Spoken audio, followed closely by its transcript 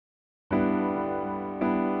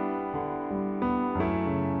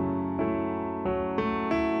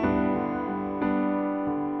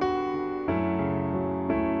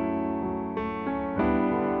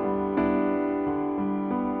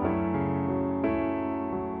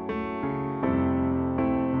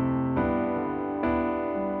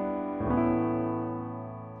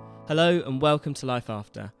Hello and welcome to Life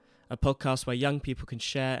After, a podcast where young people can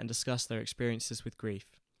share and discuss their experiences with grief.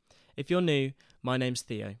 If you're new, my name's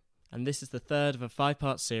Theo, and this is the third of a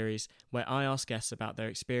 5-part series where I ask guests about their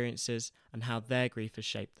experiences and how their grief has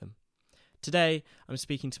shaped them. Today, I'm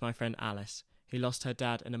speaking to my friend Alice, who lost her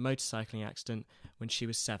dad in a motorcycling accident when she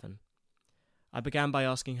was 7. I began by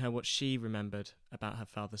asking her what she remembered about her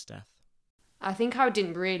father's death. I think I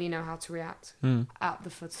didn't really know how to react at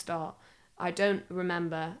the start. I don't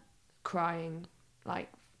remember crying like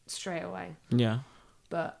straight away. Yeah.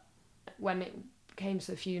 But when it came to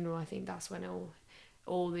the funeral, I think that's when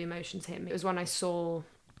all the emotions hit me. It was when I saw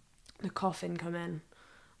the coffin come in.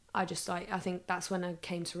 I think that's when I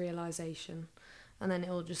came to realisation. And then it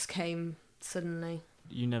all just came suddenly.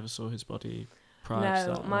 You never saw his body prior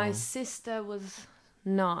to that? No, my sister was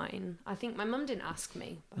 9. I think my mum didn't ask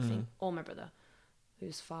me, or my brother,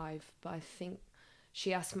 who's 5. But I think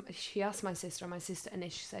she asked my sister, and my sister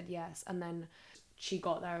initially said yes. And then she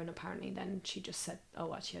got there, and apparently then she just said,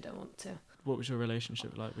 "Oh, actually, I don't want to." What was your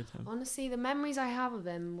relationship like with him? Honestly, the memories I have of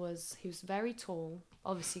him was he was very tall,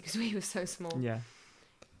 obviously, because we were so small. Yeah.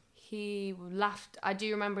 He laughed. I do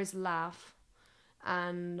remember his laugh,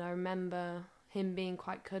 and I remember him being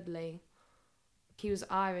quite cuddly. He was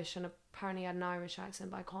Irish, and apparently had an Irish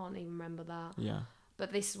accent, but I can't even remember that. Yeah.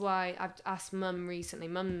 But this is why I've asked Mum recently.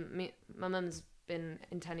 My mum's been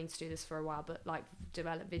intending to do this for a while, but like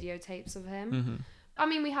develop videotapes of him. Mm-hmm. I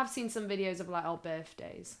mean, we have seen some videos of like our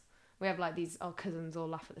birthdays. We have like our cousins all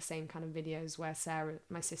laugh at the same kind of videos where Sarah,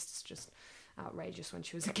 my sister's just outrageous when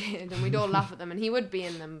she was a kid, and we'd all laugh at them, and he would be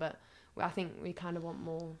in them, but I think we kind of want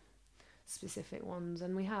more specific ones,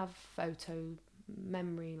 and we have photo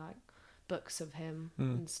memory like books of him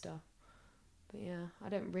and stuff. But yeah, I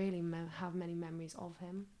don't really have many memories of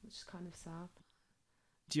him, which is kind of sad.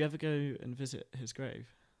 Do you ever go and visit his grave?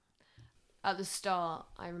 At the start,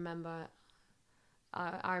 I remember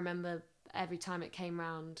every time it came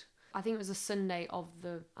round. I think it was a Sunday of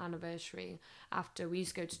the anniversary. After we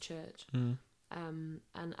used to go to church, and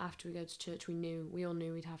after we go to church, we all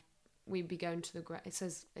knew we'd be going to the grave. It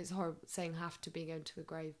says it's horrible saying have to be going to the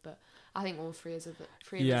grave, but I think all three of us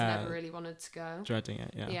never really wanted to go. Dreading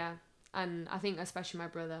it, yeah. Yeah, and I think especially my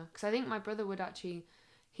brother, because I think my brother would actually.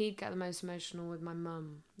 He'd get the most emotional with my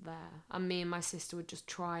mum there. And me and my sister would just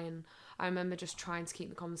I remember just trying to keep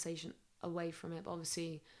the conversation away from it. But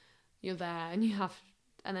obviously, you're there and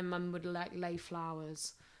and then Mum would lay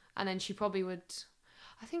flowers. And then she probably would,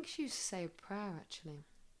 I think she used to say a prayer actually.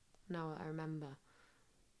 No, I remember.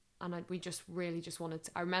 And we just really just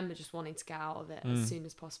I remember just wanting to get out of it as soon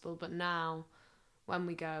as possible. But now, when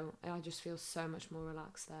we go, I just feel so much more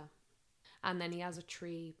relaxed there. And then he has a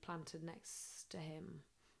tree planted next to him,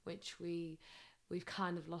 which we've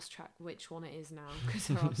kind of lost track which one it is now because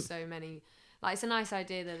there are so many. Like, it's a nice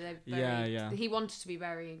idea that they've buried. Yeah. He wanted to be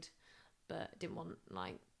buried, but didn't want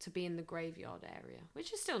to be in the graveyard area,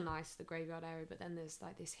 which is still nice, the graveyard area. But then there's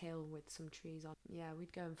like this hill with some trees on. Yeah,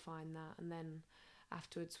 we'd go and find that, and then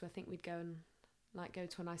afterwards, I think we'd go and go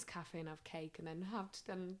to a nice cafe and have cake, and then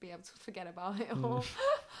then be able to forget about it all.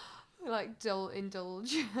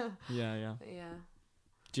 Indulge. Yeah. Yeah.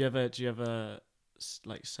 Do you ever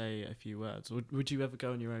say a few words, or would you ever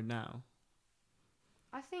go on your own now?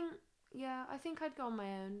 I think I'd go on my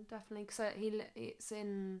own, definitely, because it's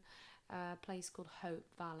in a place called Hope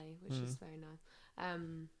Valley, which is very nice.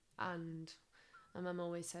 And my mum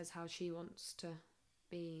always says how she wants to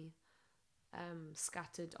be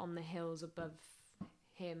scattered on the hills above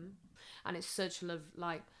him, and it's such love.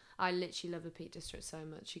 I literally love the Peak District so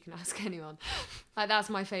much. You can ask anyone.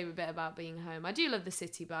 That's my favourite bit about being home. I do love the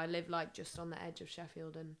city, but I live just on the edge of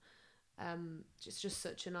Sheffield, and it's just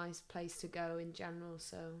such a nice place to go in general.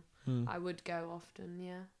 So I would go often,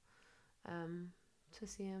 to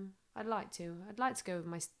see him. I'd like to go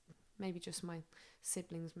with maybe just my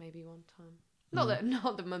siblings, maybe one time.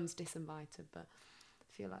 Not that Mum's disinvited, but I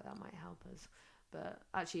feel like that might help us. But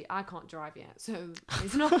actually, I can't drive yet, so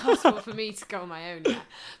it's not possible for me to go on my own yet.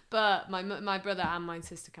 But my brother and my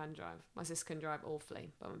sister can drive. My sister can drive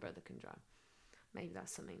awfully, but my brother can drive. Maybe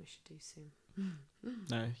that's something we should do soon.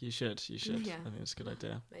 No, you should. Yeah. I think it's a good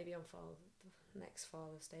idea. Maybe on next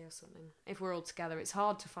Father's Day or something. If we're all together. It's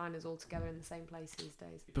hard to find us all together in the same place these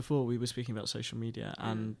days. Before, we were speaking about social media,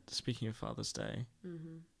 and speaking of Father's Day,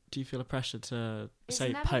 do you feel a pressure to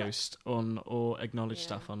post on or acknowledge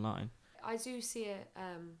stuff online? I do see it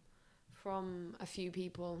from a few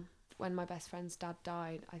people. When my best friend's dad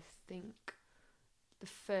died, I think the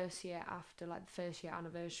first year after, the first year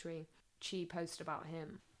anniversary, she posted about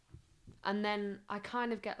him. And then I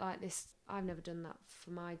kind of get this, I've never done that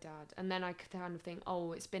for my dad. And then I kind of think,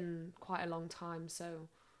 oh, it's been quite a long time, so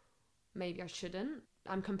maybe I shouldn't.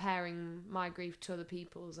 I'm comparing my grief to other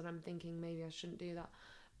people's, and I'm thinking maybe I shouldn't do that.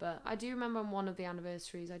 But I do remember on one of the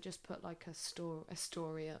anniversaries, I just put like a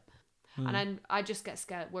story up, and I just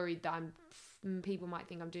get worried that people might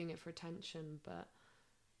think I'm doing it for attention, but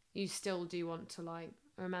you still do want to like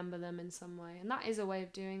remember them in some way, and that is a way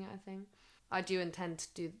of doing it. I think I do intend to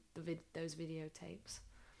do those videotapes,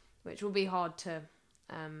 which will be hard to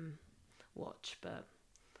watch, but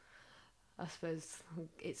I suppose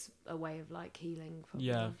it's a way of like healing. Probably.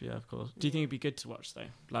 Yeah, of course. Do you think it'd be good to watch though?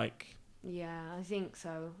 Like, yeah, I think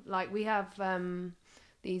so. Like we have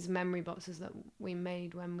these memory boxes that we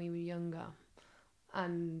made when we were younger,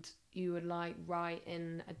 and you would like write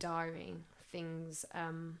in a diary things,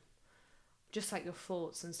 just like your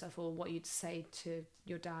thoughts and stuff, or what you'd say to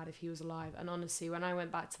your dad if he was alive. And honestly, when I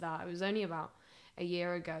went back to that, it was only about a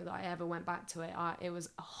year ago that I ever went back to it. It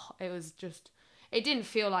was just. It didn't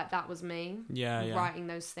feel like that was me writing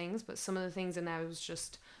those things, but some of the things in there was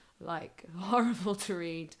just like horrible to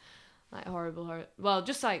read, like horrible. Well,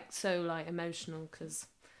 just like so like emotional because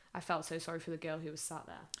I felt so sorry for the girl who was sat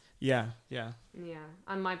there. Yeah.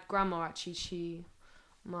 And my grandma actually,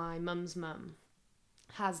 my mum's mum,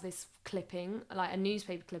 has this clipping, like a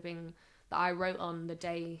newspaper clipping that I wrote on the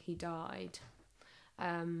day he died,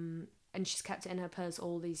 and she's kept it in her purse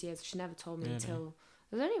all these years. She never told me until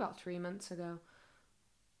it was only about 3 months ago.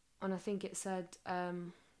 And I think it said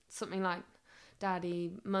something like,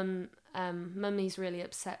 "Daddy, Mummy's really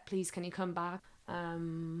upset. Please, can you come back?"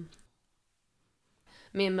 Me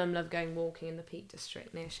and Mum love going walking in the Peak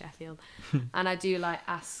District near Sheffield, and I do like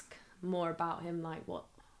ask more about him, like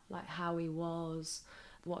how he was,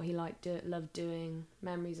 what he loved doing,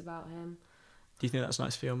 memories about him. Do you think that's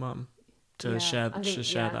nice for your mum to share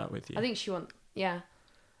that with you? I think she wants. Yeah,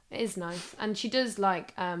 it is nice, and she does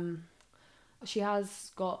like. She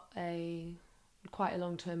has got quite a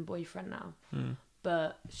long-term boyfriend now,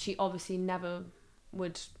 but she obviously never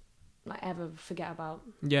would like ever forget about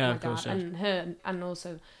my dad. Course, and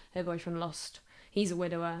also her boyfriend he's a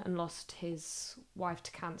widower and lost his wife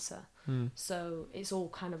to cancer. So it's all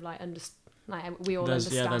kind of like we all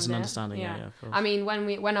understand. Yeah, there's an understanding. Yeah, of course. I mean,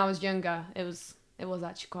 when I was younger, it was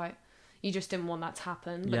actually quite. You just didn't want that to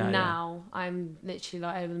happen. But now I'm literally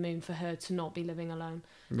like over the moon for her to not be living alone.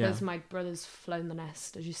 Because my brother's flown the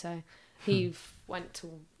nest, as you say. He went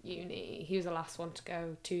to uni. He was the last one to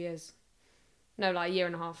go 2 years. No, like a year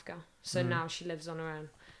and a half ago. So now she lives on her own.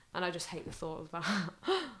 And I just hate the thought of that.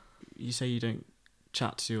 You say you don't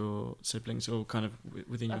chat to your siblings or kind of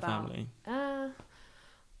within your family?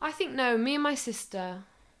 I think no. Me and my sister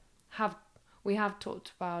have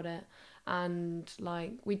talked about it. And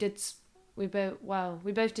like we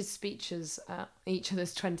both did speeches at each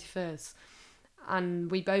other's 21st, and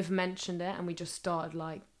we both mentioned it, and we just started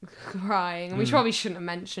like crying, and we probably shouldn't have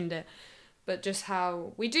mentioned it, but just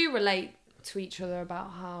how we do relate to each other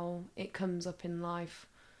about how it comes up in life,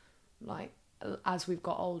 like as we've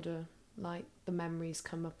got older, like the memories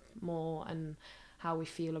come up more and how we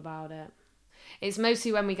feel about it. It's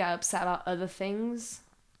mostly when we get upset about other things.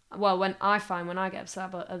 Well, when I get upset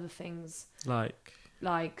about other things,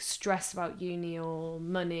 like stress about uni or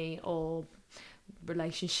money or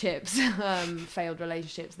relationships, failed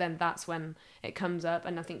relationships, then that's when it comes up,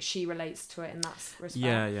 and I think she relates to it in that respect.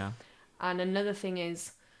 Yeah. And another thing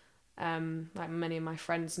is, like many of my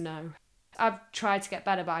friends know, I've tried to get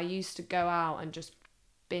better, but I used to go out and just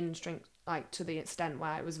binge drink, like to the extent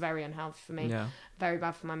where it was very unhealthy for me, very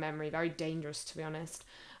bad for my memory, very dangerous to be honest.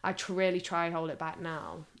 I really try to hold it back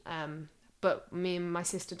now. But me and my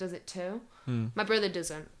sister does it too. My brother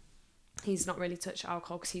doesn't. He's not really touched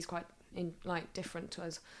alcohol because he's quite different to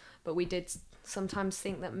us. But we did sometimes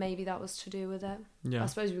think that maybe that was to do with it. Yeah. I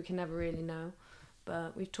suppose we can never really know.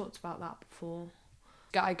 But we've talked about that before.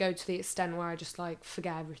 I go to the extent where I just like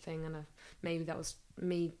forget everything, and maybe that was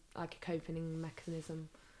me like a coping mechanism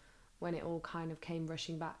when it all kind of came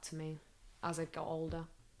rushing back to me as I got older.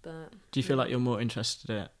 But do you feel like you're more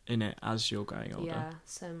interested in it as you're growing older? Yeah,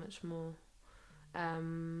 so much more.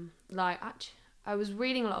 Actually, I was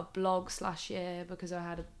reading a lot of blogs last year because I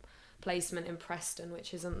had a placement in Preston,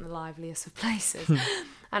 which isn't the liveliest of places,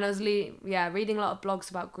 and I was reading a lot of blogs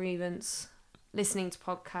about grievance, listening to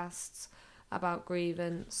podcasts about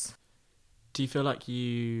grievance. Do you feel like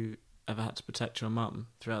you ever had to protect your mum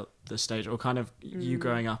throughout the stage, or kind of you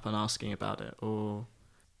growing up and asking about it, or?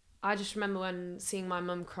 I just remember when seeing my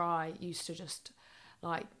mum cry used to just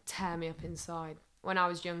like tear me up inside when I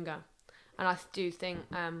was younger, and I do think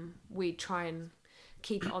we'd try and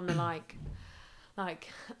keep it on the like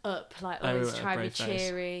up, like always try to be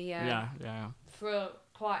cheery, yeah, for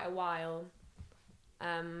quite a while,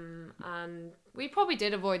 And we probably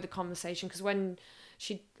did avoid the conversation because when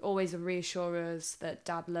she'd always reassure us that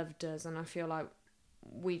Dad loved us, and I feel like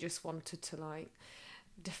we just wanted to like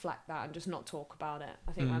deflect that and just not talk about it.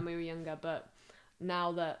 I think when we were younger, but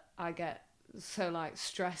now that I get so like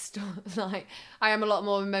stressed, like I am a lot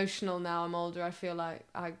more emotional now I'm older, I feel like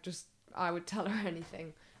I would tell her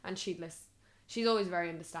anything and she'd listen. She's always very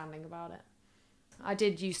understanding about it. I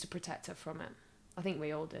did used to protect her from it. I think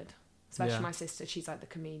we all did, especially my sister. She's like the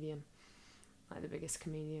comedian, like the biggest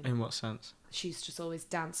comedian. In what sense? She's just always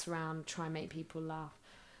dance around, try and make people laugh.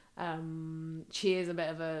 She is a bit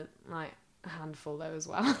of a like handful though as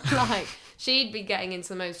well. Like she'd be getting into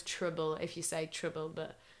the most trouble, if you say trouble,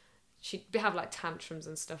 but she'd have like tantrums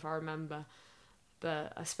and stuff, I remember.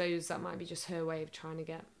 But I suppose that might be just her way of trying to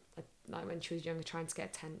get, like when she was younger, trying to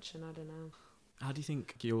get attention. I don't know. How do you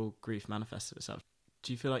think your grief manifested itself?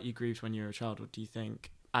 Do you feel like you grieved when you were a child, or do you think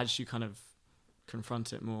as you kind of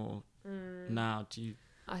confront it more now, do you...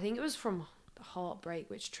 I think it was from heartbreak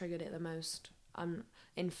which triggered it the most.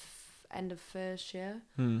 End of first year.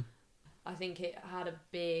 I think it had a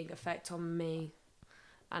big effect on me,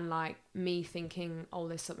 and like me thinking, oh,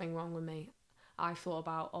 there's something wrong with me. I thought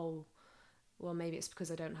about, oh, well, maybe it's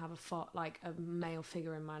because I don't have a male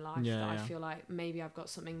figure in my life that I feel like maybe I've got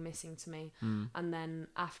something missing to me. And then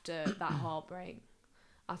after that heartbreak,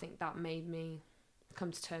 I think that made me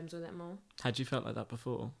come to terms with it more. Had you felt like that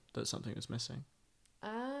before, that something was missing?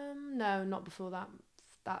 No, not before that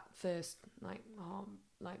first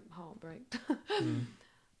heartbreak.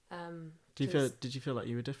 Did you feel like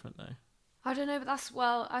you were different though? I don't know, but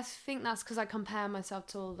I think that's because I compare myself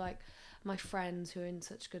to all like my friends who are in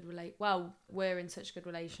such good we're in such good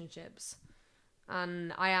relationships,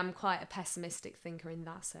 and I am quite a pessimistic thinker in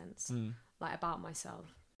that sense, like about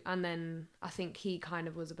myself. And then I think he kind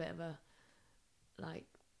of was a bit of a like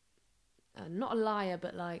not a liar,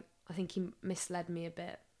 but like I think he misled me a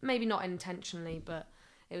bit, maybe not intentionally, but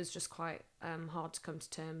it was just quite hard to come to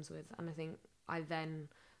terms with. And I think I then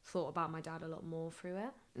thought about my dad a lot more through it.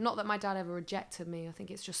 Not that my dad ever rejected me. I think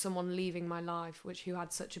it's just someone leaving my life, who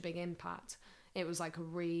had such a big impact. It was like a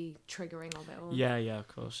re-triggering of it all. Yeah, of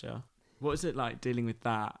course, yeah. What is it like dealing with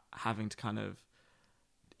that, having to kind of,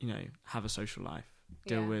 have a social life,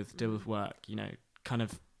 deal with work, kind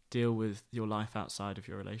of deal with your life outside of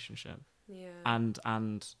your relationship? Yeah. And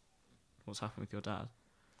what's happened with your dad?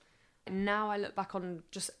 Now I look back on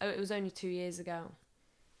it was only 2 years ago.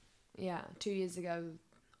 Yeah, 2 years ago,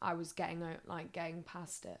 I was getting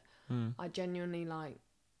past it. I genuinely I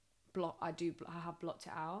have blocked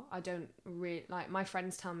it out. I don't really my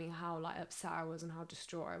friends tell me how upset I was and how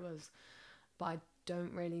distraught I was, but I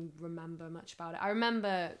don't really remember much about it. I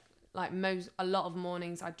remember a lot of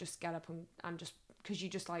mornings I'd just get up and just, because you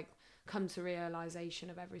just come to realization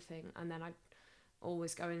of everything, and then I'd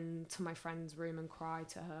always go into my friend's room and cry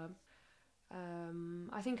to her.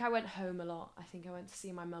 I think I went home a lot. I think I went to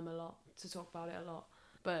see my mum a lot, to talk about it a lot.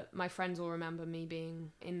 But my friends all remember me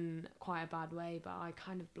being in quite a bad way, but I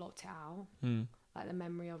kind of blocked it out, the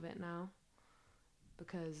memory of it now,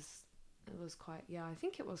 because it was I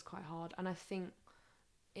think it was quite hard, and I think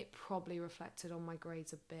it probably reflected on my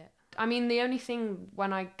grades a bit. I mean, the only thing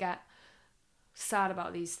when I get sad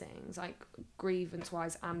about these things,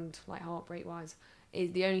 grievance-wise and heartbreak-wise,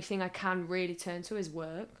 is the only thing I can really turn to is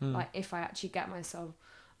work. If I actually get myself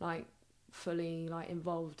fully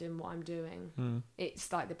involved in what I'm doing, it's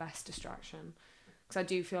the best distraction, because I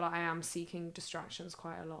do feel like I am seeking distractions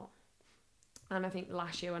quite a lot. And I think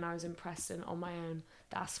last year when I was in Preston on my own,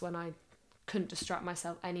 that's when I couldn't distract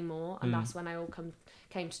myself anymore, and that's when I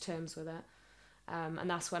came to terms with it. And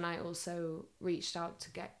that's when I also reached out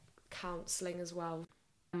to get counselling as well.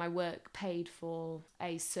 My work paid for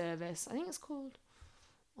a service, I think it's called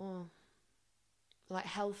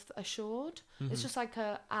Health Assured. It's just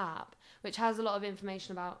a app which has a lot of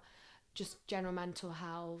information about just general mental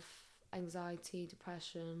health, anxiety,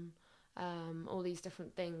 depression, all these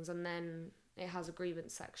different things, and then it has a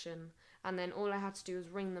grievance section, and then all I had to do was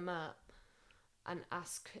ring them up and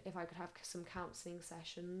ask if I could have some counselling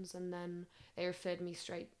sessions, and then they referred me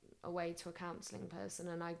straight away to a counselling person,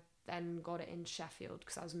 and I then got it in Sheffield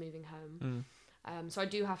because I was moving home. So I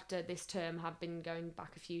do have to, this term, have been going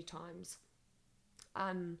back a few times.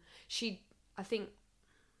 And I think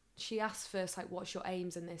she asked first, what's your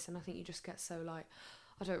aims in this? And I think you just get so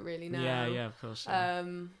I don't really know. Yeah, of course. Yeah.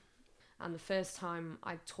 And the first time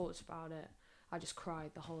I talked about it, I just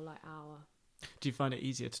cried the whole hour. Do you find it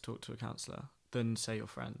easier to talk to a counsellor than, say, your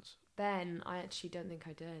friends? Then I actually don't think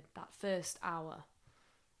I did that first hour,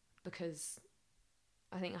 because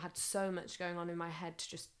I think I had so much going on in my head to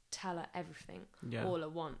just tell her everything all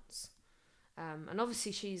at once. And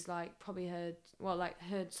obviously she's like probably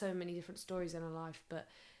heard so many different stories in her life, but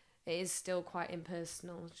it is still quite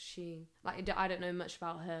impersonal. I don't know much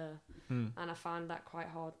about her, and I find that quite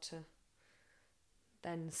hard to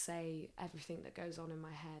then say everything that goes on in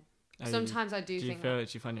my head. Sometimes I do think. Do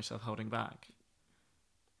you find yourself holding back?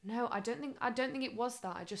 No, I don't think it was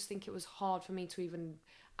that. I just think it was hard for me to even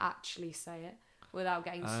actually say it without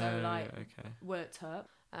getting worked up.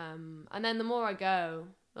 And then the more I go,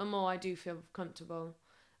 the more I do feel comfortable,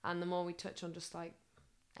 and the more we touch on just like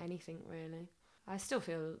anything really. I still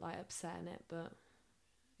feel like upset in it, but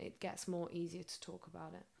it gets more easier to talk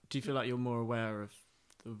about it. Do you feel like you're more aware of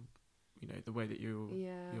the way that you're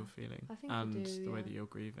feeling, I think and I do, the way that you're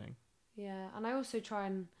grieving? Yeah, and I also try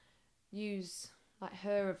and use like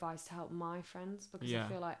her advice to help my friends, because I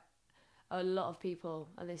feel like a lot of people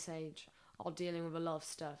at this age are dealing with a lot of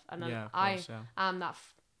stuff, and I am that.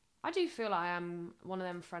 I do feel like I am one of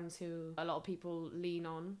them friends who a lot of people lean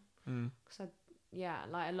on, because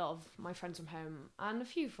like a lot of my friends from home and a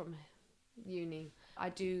few from uni, I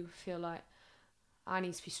do feel like I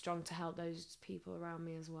need to be strong to help those people around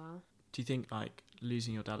me as well. Do you think like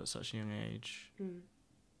losing your dad at such a young age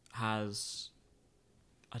has,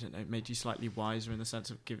 I don't know, made you slightly wiser in the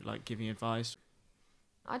sense of giving advice?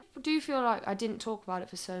 I do feel like I didn't talk about it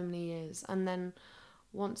for so many years, and then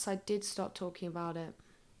once I did start talking about it,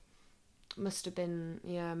 must have been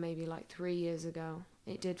maybe like 3 years ago,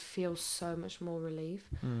 it did feel so much more relief.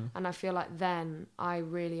 And I feel like then I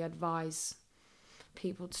really advise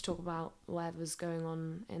people to talk about whatever's going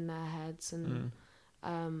on in their heads, and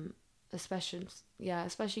especially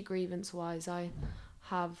grievance wise. I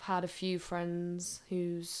have had a few friends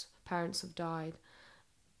whose parents have died,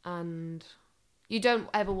 and you don't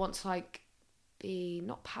ever want to like be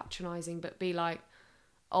not patronizing, but be like,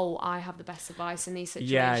 oh, I have the best advice in these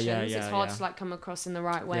situations. It's hard to like come across in the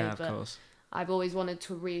right way, but course. I've always wanted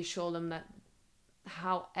to reassure them that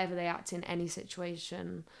however they act in any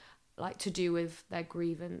situation, like to do with their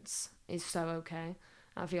grievance, is so okay.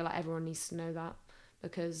 I feel like everyone needs to know that,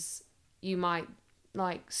 because you might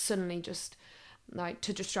like suddenly just like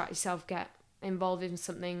to distract yourself get involved in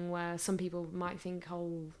something where some people might think,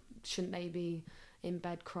 oh, shouldn't they be in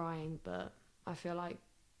bed crying? But I feel like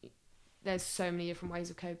there's so many different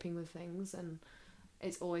ways of coping with things, and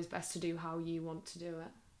it's always best to do how you want to do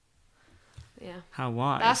it. Yeah. How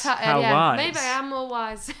wise. That's how wise. Maybe I am more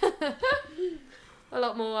wise. A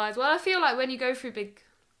lot more wise. Well, I feel like when you go through big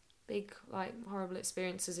like horrible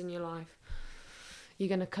experiences in your life,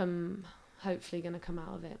 you're hopefully gonna come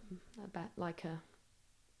out of it not better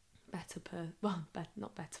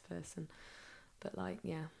person, but like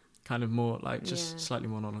kind of more like just slightly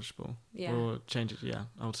more knowledgeable, or change it,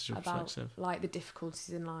 alters your perspective, like the difficulties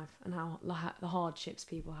in life and how the hardships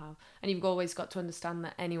people have. And you've always got to understand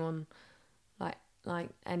that anyone, like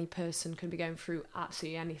any person, can be going through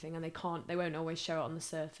absolutely anything, and they won't always show it on the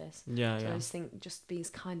surface. So I just think just be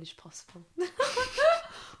as kind as possible.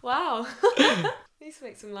 Wow. These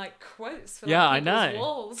make some like quotes for people's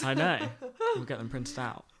walls. I know. We'll get them printed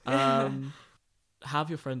out. How have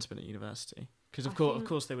your friends been at university? Because of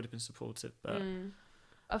course they would have been supportive, but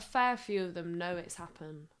a fair few of them know it's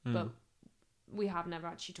happened, but we have never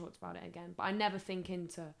actually talked about it again. But I never think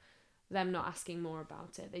into them not asking more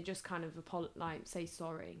about it. They just kind of say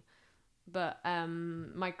sorry. But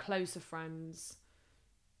my closer friends,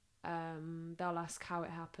 they'll ask how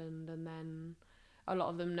it happened, and then a lot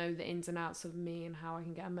of them know the ins and outs of me and how I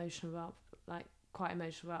can get quite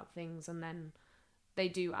emotional about things, and then they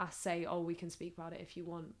do say, oh, we can speak about it if you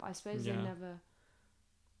want. But I suppose they never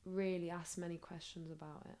really ask many questions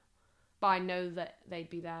about it. But I know that they'd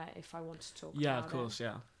be there if I wanted to talk about it. Yeah, of course,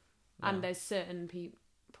 yeah. And there's certain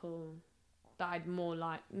people that I'd more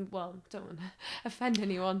like... Well, don't want to offend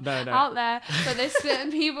anyone out there, but there's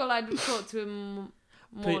certain people I'd talk to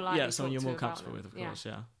more likely. Yeah, someone you're more comfortable with, of course,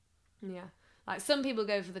 yeah. Yeah. Like some people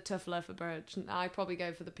go for the tough love approach, and I probably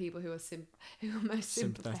go for the people who are most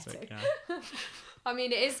sympathetic. Yeah. I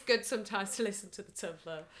mean, it is good sometimes to listen to the tough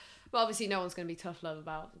love, but obviously no one's going to be tough love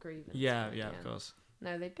about grievance. Yeah, of course.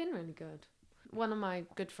 No, they've been really good. One of my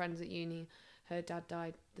good friends at uni, her dad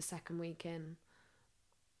died the second week in,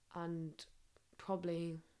 and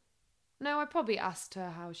I probably asked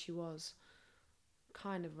her how she was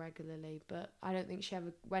kind of regularly, but I don't think she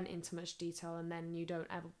ever went into much detail, and then you don't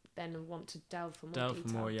ever then want to delve for more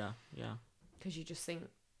detail. Yeah. Because you just think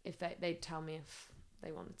if they'd tell me if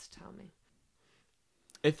they wanted to tell me.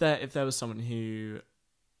 If there was someone who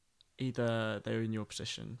either they were in your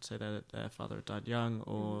position, say their father had died young,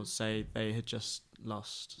 or say they had just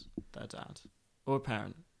lost their dad or a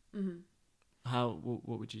parent,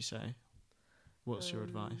 what would you say? What's your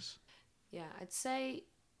advice? Yeah, I'd say,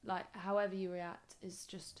 like, however you react is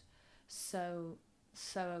just so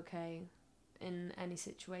okay in any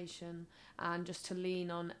situation, and just to lean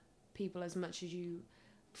on people as much as you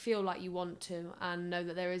feel like you want to, and know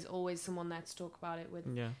that there is always someone there to talk about it with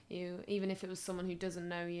you, even if it was someone who doesn't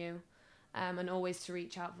know you, and always to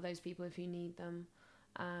reach out for those people if you need them,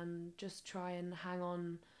 and just try and hang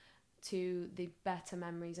on to the better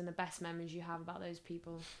memories and the best memories you have about those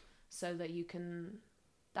people, so that you can,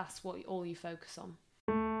 that's what all you focus on.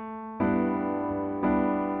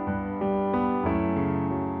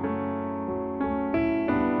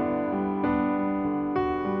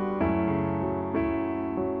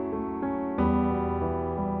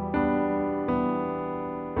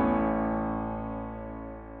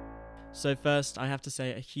 So first, I have to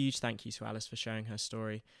say a huge thank you to Alice for sharing her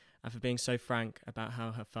story and for being so frank about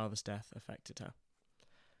how her father's death affected her.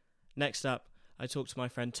 Next up, I talked to my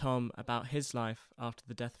friend Tom about his life after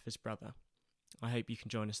the death of his brother. I hope you can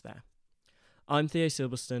join us there. I'm Theo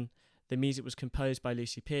Silberston. The music was composed by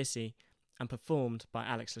Lucy Piercy and performed by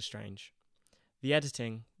Alex Lestrange. The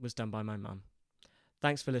editing was done by my mum.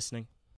 Thanks for listening.